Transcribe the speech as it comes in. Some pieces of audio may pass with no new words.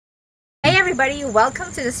everybody,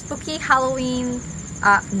 welcome to the spooky Halloween.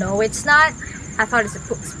 No it's not. I thought it's a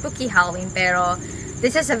spooky Halloween, pero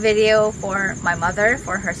this is a video for my mother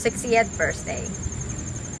for her 60th birthday.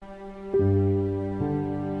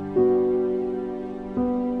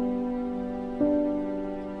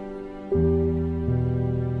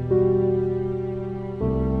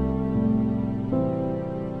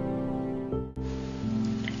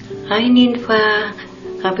 Hi Ninfa,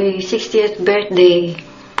 happy 60th birthday.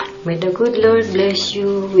 May the good Lord bless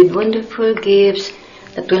you with wonderful gifts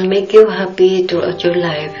that will make you happy throughout your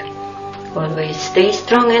life. Always stay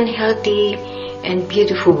strong and healthy and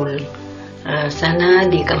beautiful. Sana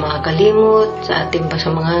di ka makakalimot sa ating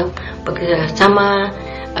sa mga pagsasama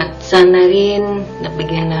at sana rin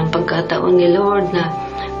nabigyan ng pagkataon ni Lord na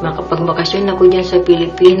makapagbakasyon ako dyan sa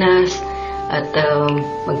Pilipinas at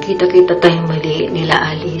magkita-kita tayo mali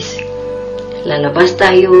nila Alice. Lalabas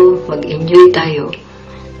tayo, mag-enjoy tayo.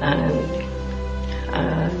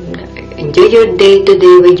 Enjoy your day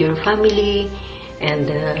today with your family and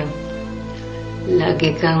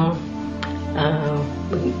lagi kang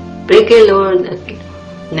pray kay Lord at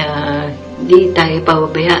na di tayo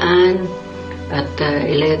pababayaan at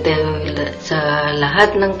ilagay tayo sa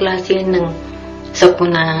lahat ng klase ng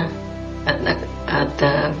sakuna at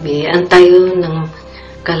bigyan tayo ng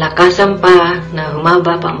kalakasan pa na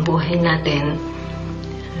humaba pa ang buhay natin.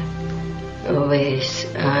 Always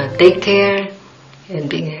take care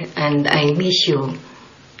and I miss you.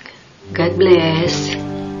 God bless.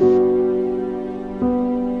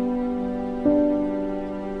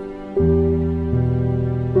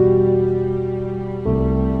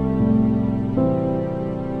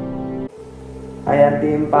 Ayan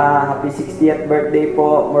Team Pa, happy 60th birthday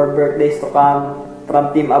po. More birthdays to come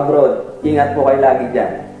from Team Abroad. Ingat po kayo lagi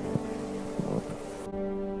dyan.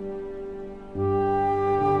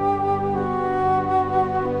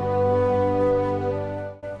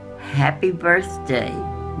 Happy birthday,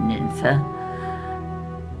 Ninfa.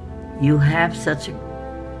 You have such a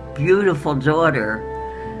beautiful daughter.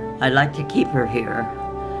 I'd like to keep her here,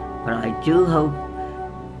 but I do hope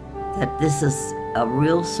that this is a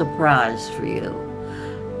real surprise for you.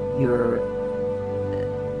 Your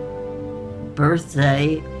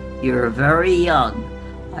birthday, you're very young.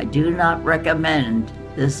 I do not recommend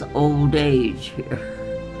this old age here.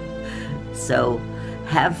 So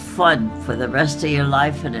have fun for the rest of your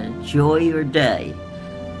life and enjoy your day.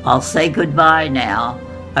 I'll say goodbye now.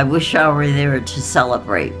 I wish I were there to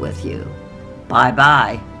celebrate with you.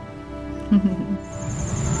 Bye-bye.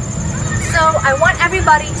 So I want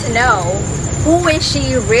everybody to know who is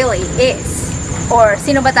she really is, or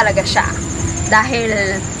sino ba talaga siya.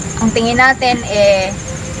 Dahil ang tingin natin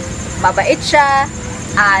mabait siya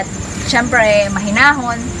at syempre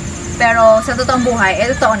mahinahon, pero sa totoong buhay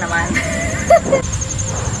totoo naman.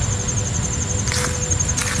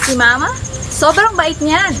 Si Mama, sobrang bait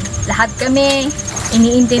niyan. Lahat kami,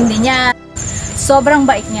 iniintindi niya. Sobrang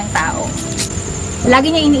bait niyang tao.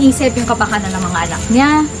 Lagi niya iniisip yung kapakanan ng mga anak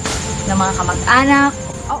niya, ng mga kamag-anak.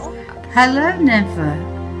 Hello, Ninfa.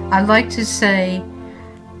 I'd like to say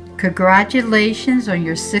congratulations on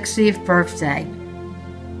your 60th birthday.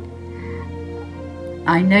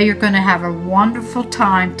 I know you're going to have a wonderful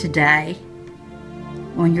time today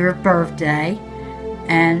on your birthday.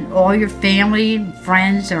 And all your family and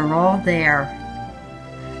friends are all there.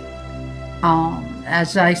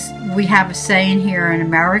 We have a saying here in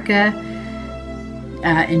America,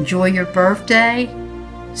 enjoy your birthday,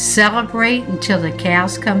 celebrate until the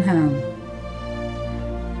cows come home.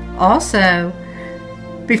 Also,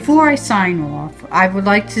 before I sign off, I would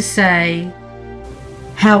like to say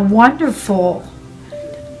how wonderful.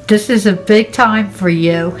 This is a big time for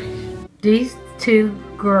you. These two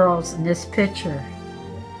girls in this picture,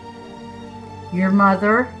 your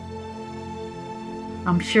mother,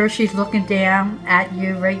 I'm sure she's looking down at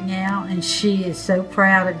you right now and she is so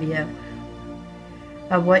proud of you,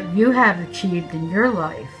 of what you have achieved in your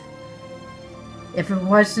life. If it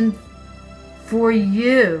wasn't for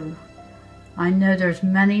you, I know there's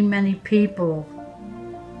many, many people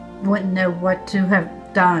wouldn't know what to have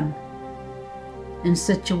done in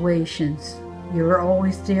situations. You were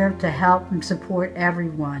always there to help and support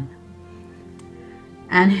everyone.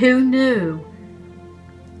 And who knew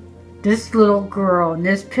this little girl in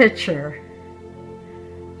this picture,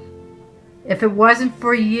 if it wasn't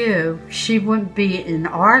for you, she wouldn't be in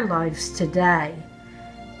our lives today.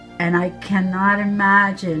 And I cannot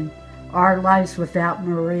imagine our lives without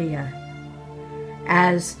Maria.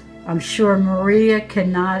 As I'm sure Maria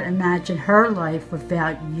cannot imagine her life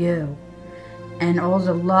without you. And all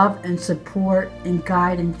the love and support and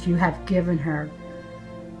guidance you have given her.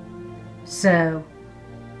 So,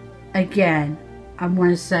 again, I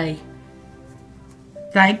want to say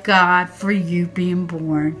thank God for you being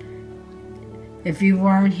born. If you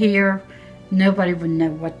weren't here, nobody would know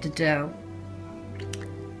what to do.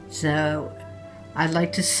 So, I'd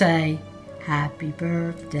like to say, happy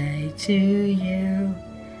birthday to you.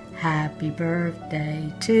 Happy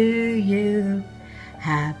birthday to you.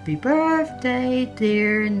 Happy birthday,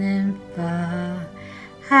 dear Nympha.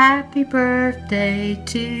 Happy birthday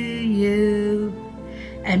to you.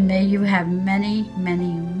 And may you have many,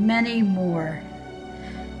 many, many more.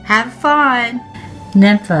 Have fun.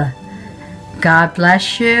 Nympha, God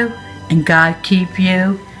bless you and God keep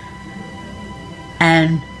you.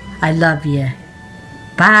 And I love you.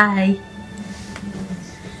 Bye.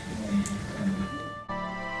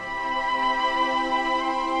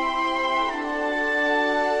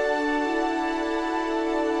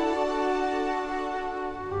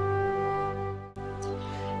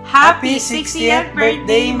 Happy 60th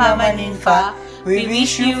birthday, Mama Nympha. We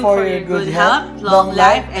wish you for your good health, long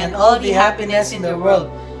life, and all the happiness in the world.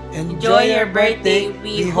 Enjoy your birthday.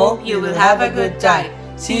 We hope you will have a good time.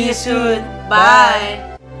 See you soon. Bye.